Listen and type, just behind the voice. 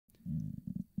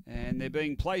And they're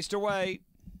being placed away.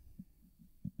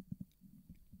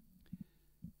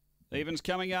 Evens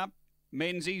coming up.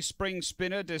 Menzies, Spring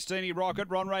Spinner, Destiny Rocket,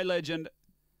 Ronray Legend.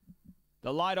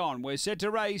 The light on. We're set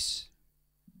to race.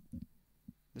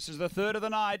 This is the third of the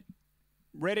night.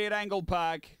 Ready at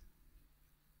Angle-Park.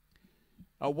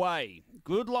 Away.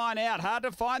 Good line out. Hard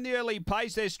to find the early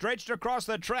pace. They're stretched across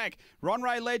the track.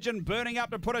 Ronray Legend burning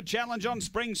up to put a challenge on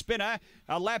Spring Spinner.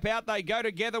 A lap out they go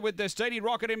together with Destiny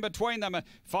Rocket in between them.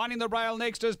 Finding the rail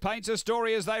next as paints a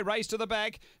story as they race to the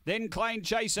back. Then Clane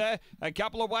Chaser. A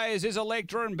couple of ways is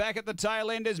Electra, and back at the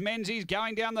tail end is Menzies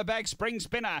going down the back. Spring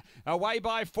Spinner away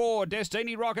by 4.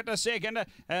 Destiny Rocket to second.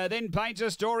 Then paints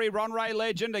a story. Ronray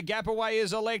Legend. A gap away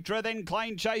is Electra. Then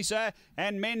Clane Chaser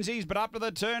and Menzies, but up to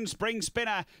the turn Spring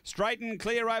Spinner. Straight and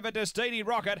clear over Destiny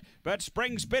Rocket, but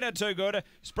Spring Spinner too good.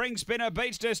 Spring Spinner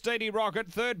beats Destiny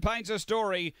Rocket. Third paints a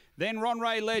story. Then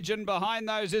Ronray Legend. Behind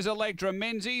those is Electra,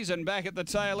 Menzies, and back at the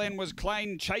tail end was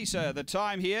Clane Chaser. The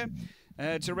time here,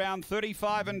 it's around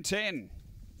 35 and 10.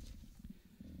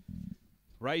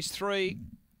 Race 3.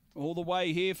 All the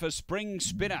way here for Spring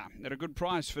Spinner at a good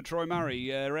price for Troy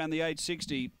Murray, around the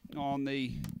 860 on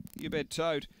the You Bet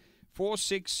Tote. 4,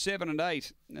 6, 7 and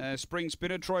 8. Spring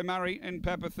Spinner, Troy Murray and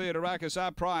Papa Theodorakis.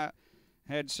 Our Prior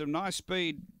had some nice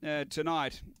speed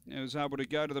tonight. He was able to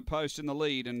go to the post in the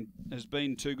lead and has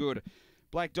been too good.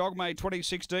 Black Dogme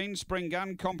 2016, Spring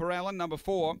Gun, Comper Allen, number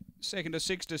 4. 2nd to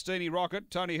 6, Destiny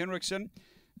Rocket, Tony Henriksen.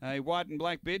 A white and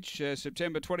black bitch,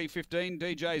 September 2015,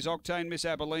 DJ's Octane, Miss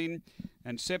Abilene.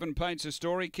 And 7 paints a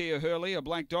story, Kia Hurley. A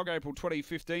black dog, April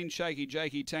 2015, Shaky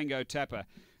Jakey, Tango Tapper.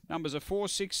 Numbers are 4,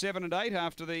 6, 7 and 8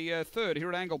 after the third here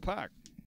at Angle-Park.